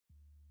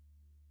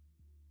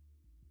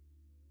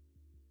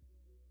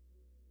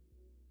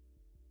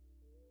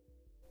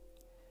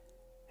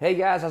Hey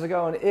guys, how's it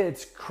going?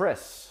 It's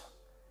Chris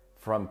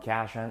from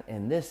Cash On,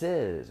 and this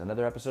is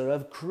another episode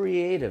of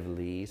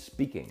Creatively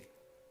Speaking.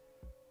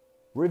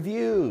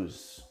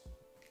 Reviews.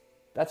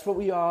 That's what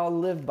we all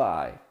live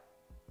by,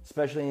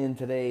 especially in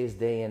today's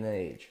day and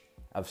age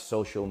of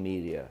social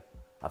media,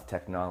 of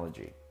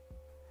technology.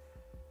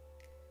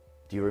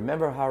 Do you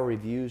remember how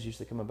reviews used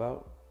to come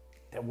about?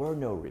 There were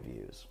no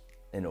reviews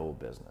in old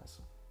business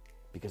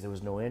because there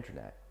was no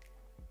internet.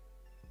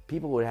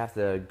 People would have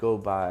to go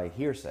by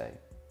hearsay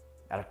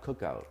at a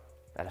cookout,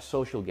 at a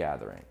social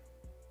gathering,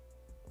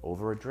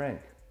 over a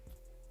drink,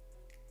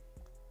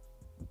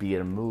 be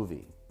it a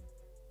movie,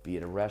 be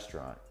it a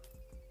restaurant,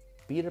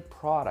 be it a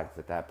product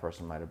that that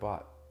person might have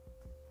bought.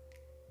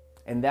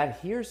 And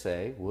that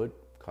hearsay would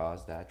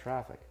cause that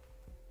traffic.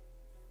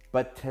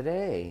 But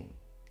today,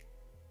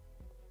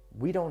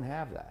 we don't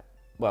have that.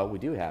 Well, we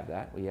do have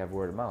that. We have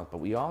word of mouth, but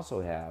we also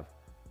have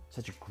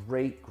such a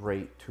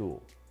great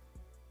tool,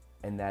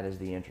 and that is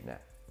the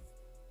internet.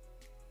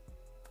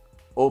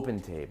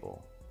 OpenTable,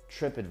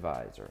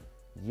 TripAdvisor,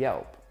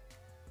 Yelp,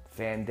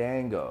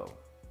 Fandango.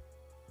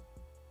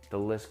 The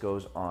list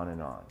goes on and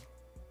on.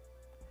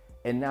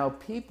 And now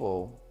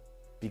people,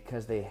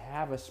 because they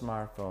have a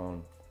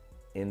smartphone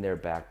in their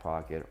back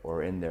pocket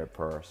or in their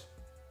purse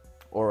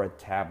or a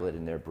tablet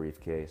in their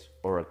briefcase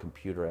or a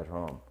computer at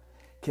home,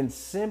 can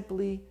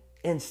simply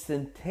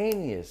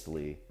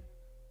instantaneously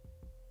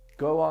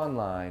go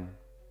online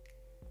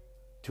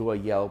to a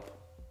Yelp,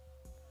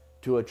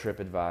 to a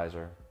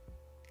TripAdvisor,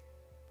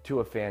 to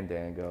a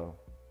Fandango,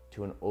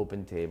 to an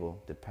OpenTable,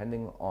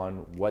 depending on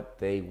what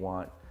they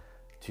want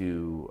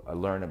to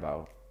learn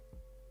about,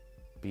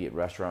 be it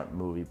restaurant,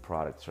 movie,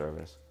 product,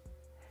 service,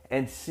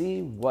 and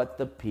see what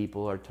the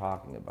people are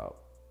talking about.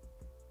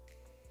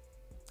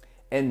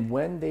 And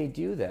when they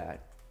do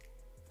that,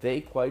 they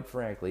quite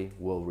frankly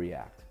will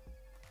react.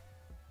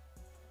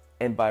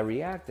 And by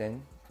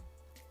reacting,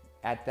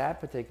 at that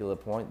particular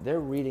point,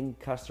 they're reading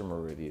customer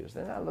reviews.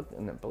 They're not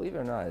looking, believe it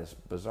or not, as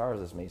bizarre as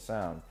this may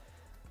sound,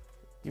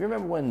 do you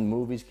remember when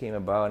movies came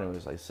about and it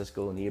was like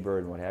Siskel and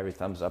Ebert and what have you,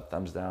 thumbs up,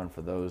 thumbs down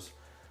for those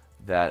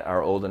that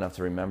are old enough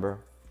to remember?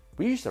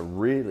 We used to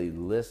really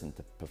listen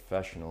to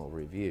professional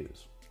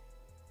reviews.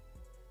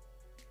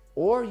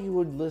 Or you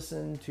would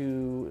listen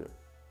to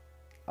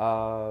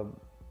a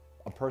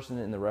person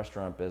in the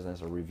restaurant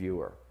business, a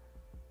reviewer,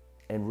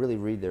 and really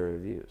read their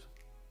reviews.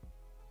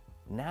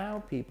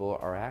 Now people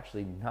are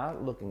actually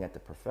not looking at the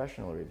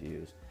professional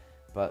reviews,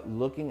 but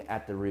looking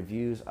at the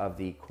reviews of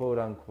the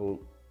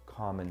quote-unquote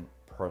common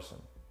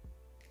person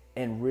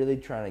and really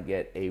trying to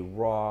get a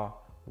raw,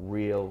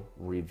 real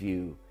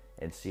review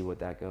and see what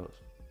that goes.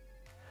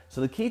 So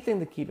the key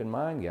thing to keep in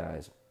mind,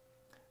 guys,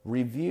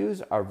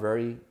 reviews are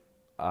very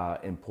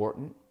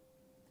important.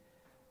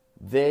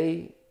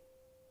 They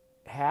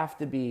have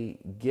to be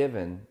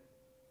given,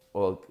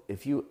 well,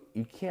 if you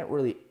can't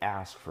really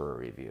ask for a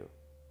review.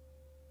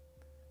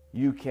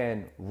 You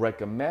can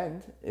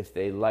recommend, if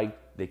they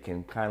like, they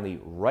can kindly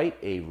write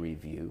a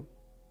review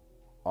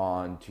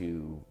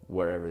onto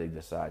wherever they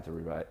decide to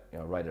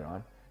write it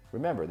on.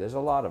 Remember, there's a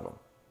lot of them.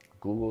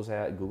 Google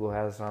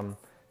has some.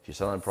 If you're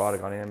selling a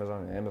product on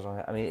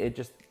Amazon, I mean, it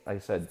just, like I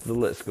said, the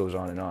list goes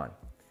on and on.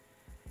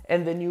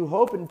 And then you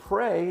hope and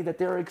pray that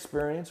their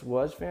experience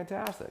was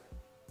fantastic.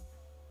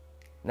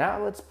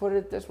 Now let's put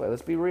it this way.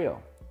 Let's be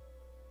real.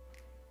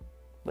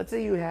 Let's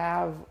say you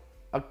have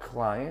a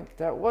client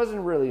that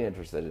wasn't really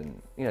interested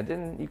in,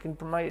 you can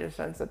might a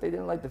sense that they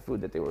didn't like the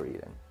food that they were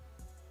eating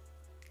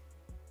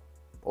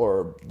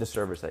or the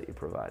service that you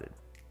provided.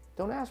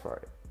 Don't ask for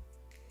it.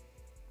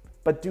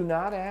 But do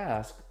not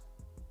ask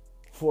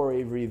for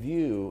a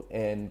review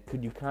and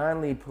could you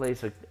kindly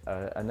place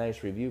a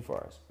nice review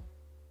for us?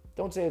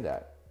 Don't say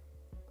that.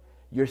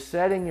 You're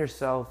setting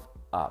yourself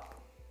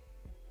up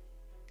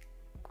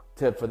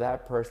for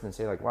that person to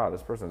say like, wow,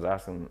 this person is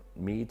asking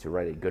me to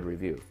write a good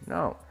review.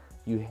 No,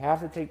 you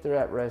have to take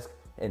that risk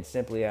and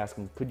simply ask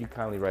them, could you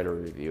kindly write a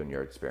review in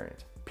your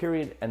experience?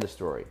 Period, end of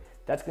story.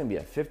 That's going to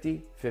be a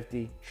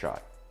 50-50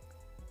 shot.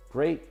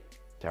 Great,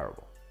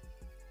 terrible.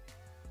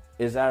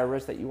 Is that a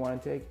risk that you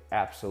want to take?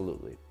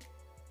 Absolutely.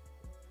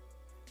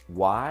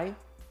 Why?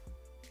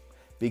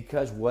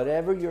 Because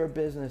whatever your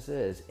business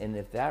is, and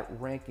if that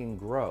ranking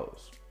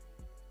grows,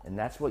 and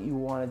that's what you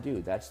want to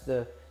do,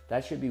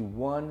 that should be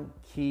one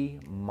key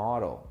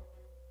model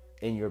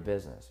in your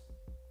business,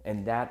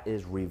 and that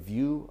is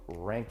review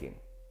ranking.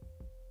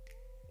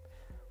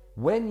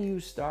 When you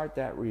start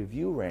that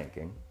review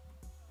ranking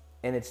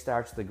and it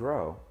starts to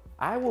grow,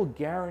 I will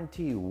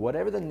guarantee you,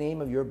 whatever the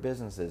name of your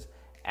business is,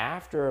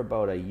 after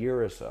about a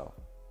year or so,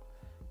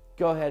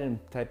 go ahead and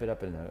type it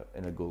up in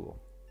a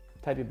Google.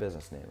 Type your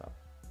business name up.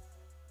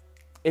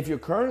 If you're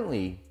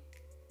currently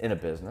in a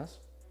business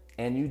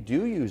and you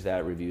do use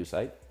that review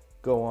site,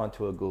 go on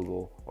to a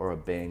Google or a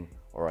Bing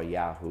or a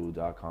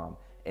Yahoo.com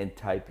and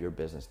type your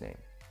business name.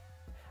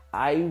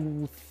 I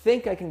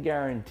think I can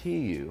guarantee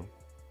you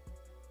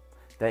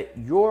that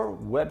your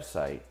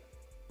website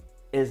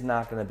is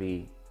not going to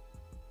be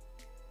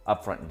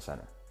up front and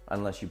center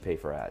unless you pay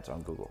for ads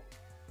on Google.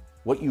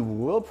 What you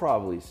will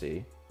probably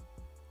see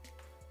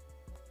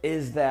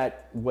is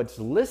that what's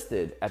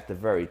listed at the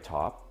very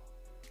top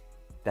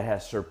that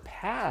has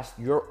surpassed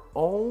your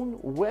own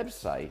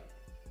website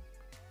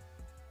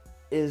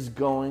is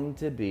going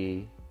to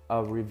be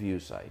a review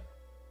site,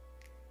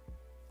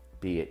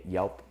 be it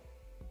Yelp,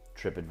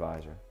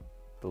 TripAdvisor,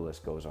 the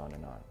list goes on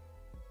and on.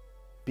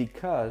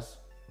 Because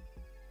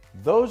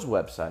those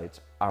websites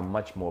are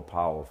much more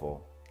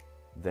powerful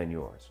than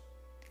yours.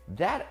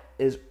 That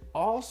is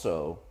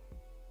also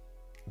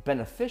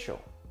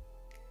beneficial,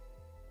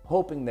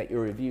 hoping that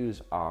your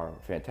reviews are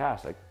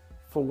fantastic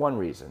for one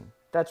reason.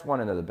 That's one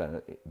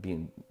another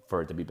being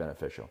for it to be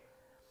beneficial.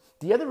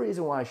 The other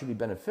reason why it should be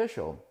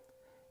beneficial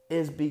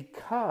is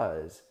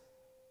because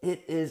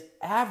it is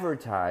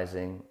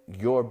advertising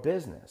your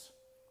business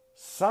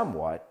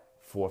somewhat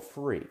for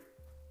free.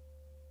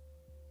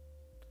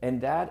 And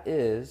that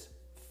is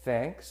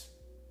thanks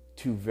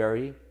to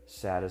very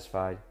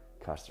satisfied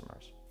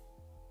customers.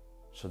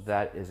 So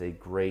that is a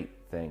great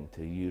thing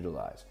to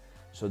utilize.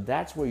 So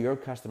that's where your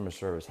customer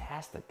service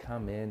has to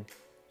come in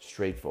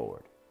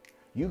straightforward.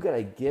 You got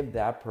to give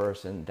that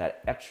person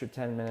that extra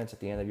 10 minutes at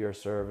the end of your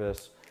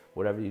service,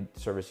 whatever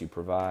service you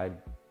provide,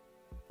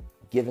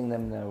 giving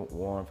them the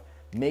warmth,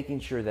 making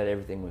sure that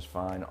everything was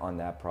fine on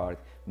that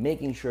product,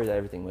 making sure that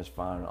everything was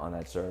fine on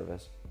that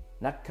service,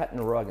 not cutting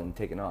the rug and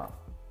taking off.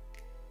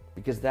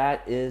 Because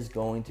that is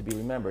going to be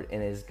remembered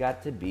and it's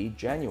got to be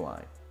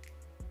genuine.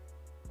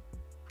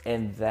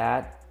 And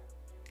that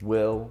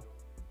will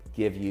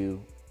give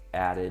you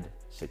added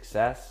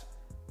success.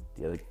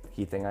 The other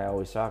key thing I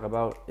always talk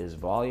about is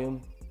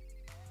volume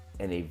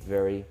and a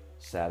very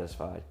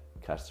satisfied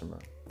customer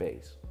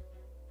base.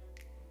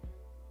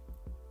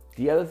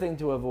 The other thing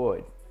to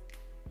avoid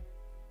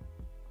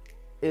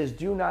is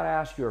do not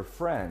ask your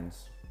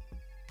friends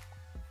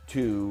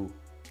to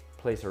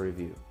place a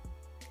review,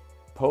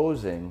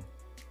 posing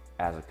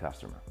as a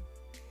customer.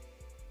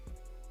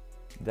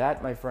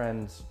 That, my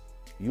friends,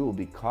 you will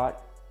be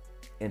caught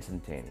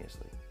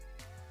instantaneously.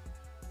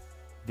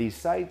 These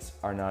sites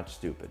are not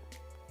stupid,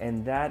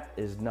 and that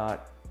is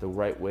not the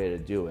right way to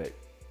do it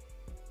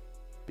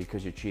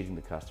because you're cheating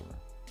the customer.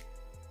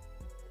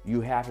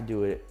 You have to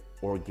do it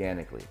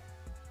organically,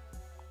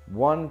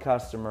 one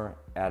customer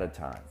at a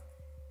time.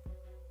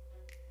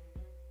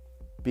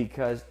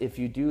 Because if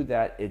you do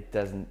that, it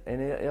doesn't,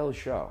 and it'll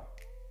show.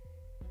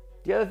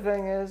 The other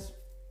thing is,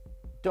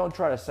 don't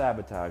try to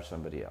sabotage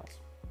somebody else.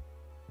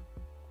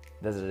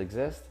 Does it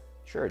exist?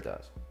 Sure it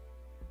does.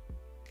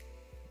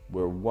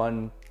 Where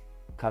one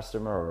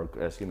customer,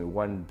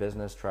 one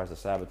business tries to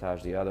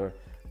sabotage the other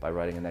by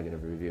writing a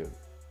negative review.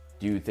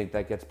 Do you think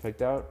that gets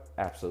picked out?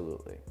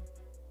 Absolutely.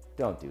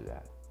 Don't do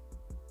that.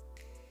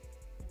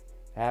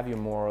 Have your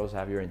morals,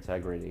 have your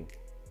integrity,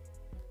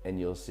 and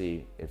you'll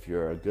see if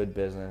you're a good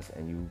business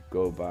and you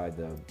go by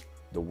the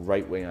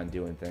right way on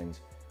doing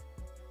things,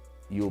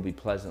 you'll be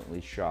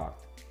pleasantly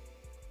shocked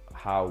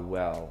how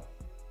well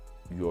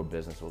your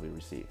business will be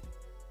received.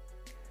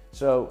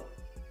 So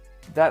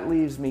that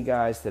leaves me,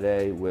 guys,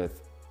 today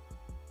with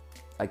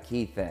a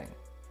key thing,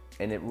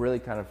 and it really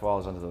kind of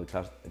falls under the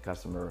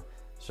customer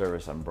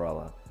service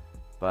umbrella,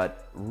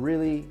 but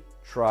really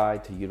try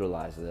to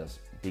utilize this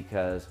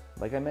because,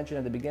 like I mentioned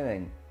at the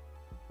beginning,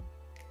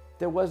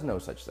 there was no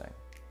such thing.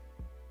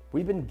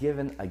 We've been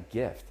given a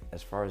gift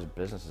as far as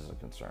businesses are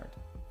concerned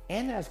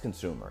and as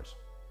consumers.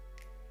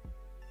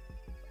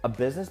 A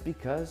business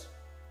because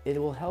it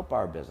will help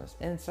our business,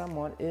 and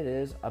somewhat it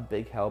is a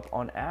big help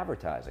on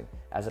advertising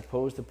as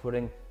opposed to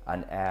putting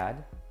an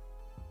ad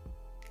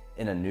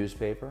in a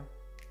newspaper,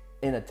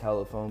 in a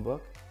telephone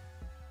book,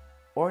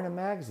 or in a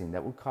magazine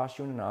that would cost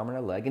you an arm and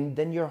a leg, and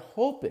then you're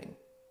hoping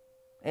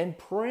and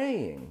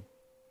praying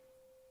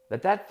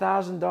that that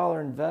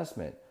 $1,000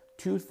 investment,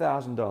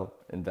 $2,000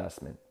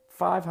 investment,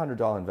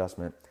 $500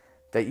 investment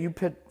that you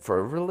put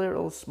for a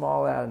little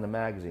small ad in the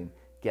magazine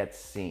gets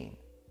seen.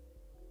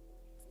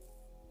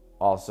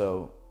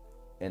 Also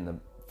in the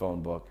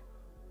phone book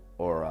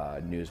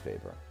or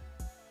newspaper,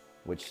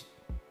 which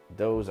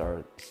those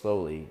are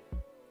slowly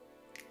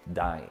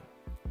dying.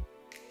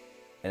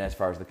 And as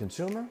far as the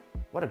consumer,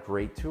 what a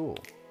great tool.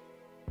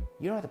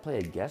 You don't have to play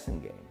a guessing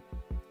game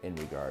in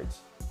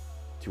regards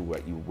to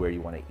where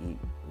you want to eat,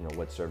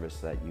 what service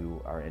that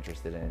you are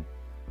interested in,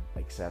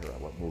 etc.,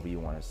 what movie you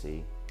want to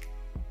see.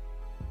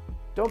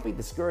 Don't be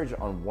discouraged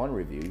on one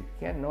review.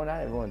 Not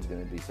everyone's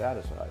going to be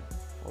satisfied.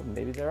 Well,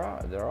 maybe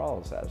they're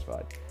all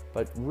satisfied.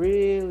 But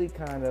really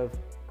kind of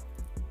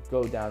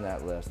go down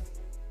that list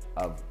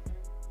of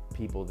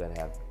people that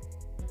have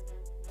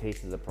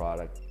tasted the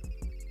product,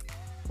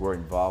 were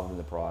involved in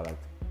the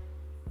product,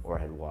 or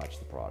had watched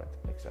the product,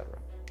 etc.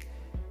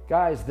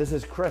 Guys, this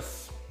is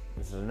Chris.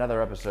 This is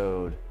another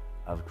episode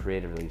of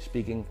Creatively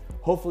Speaking.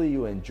 Hopefully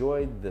you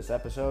enjoyed this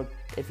episode.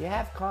 If you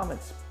have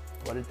comments,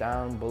 put it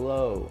down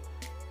below.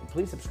 And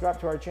please subscribe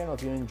to our channel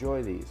if you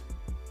enjoy these.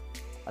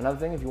 Another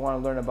thing, if you want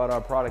to learn about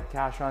our product,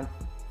 Cash Hunt,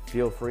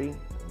 feel free.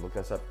 Look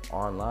us up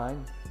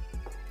online.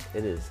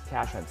 It is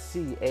Cash Hunt,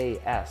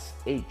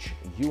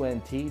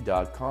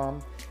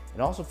 CASHUNT.com.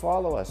 And also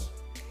follow us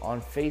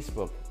on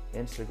Facebook,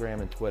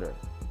 Instagram, and Twitter.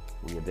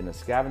 We have been a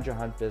scavenger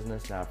hunt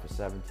business now for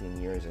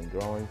 17 years and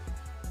growing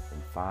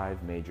in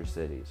 5 major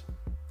cities.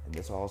 And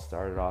this all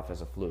started off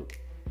as a fluke.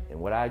 And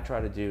what I try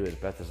to do as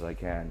best as I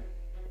can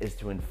is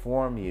to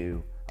inform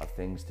you of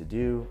things to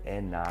do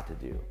and not to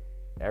do.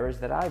 Errors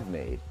that I've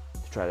made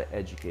to try to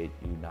educate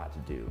you not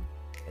to do,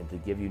 and to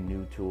give you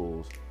new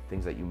tools,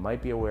 things that you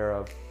might be aware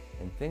of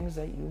and things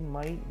that you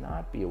might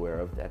not be aware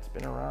of that's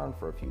been around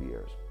for a few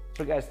years.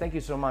 So guys, thank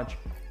you so much.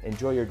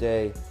 Enjoy your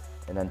day,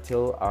 and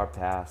until our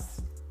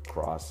paths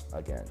cross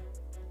again.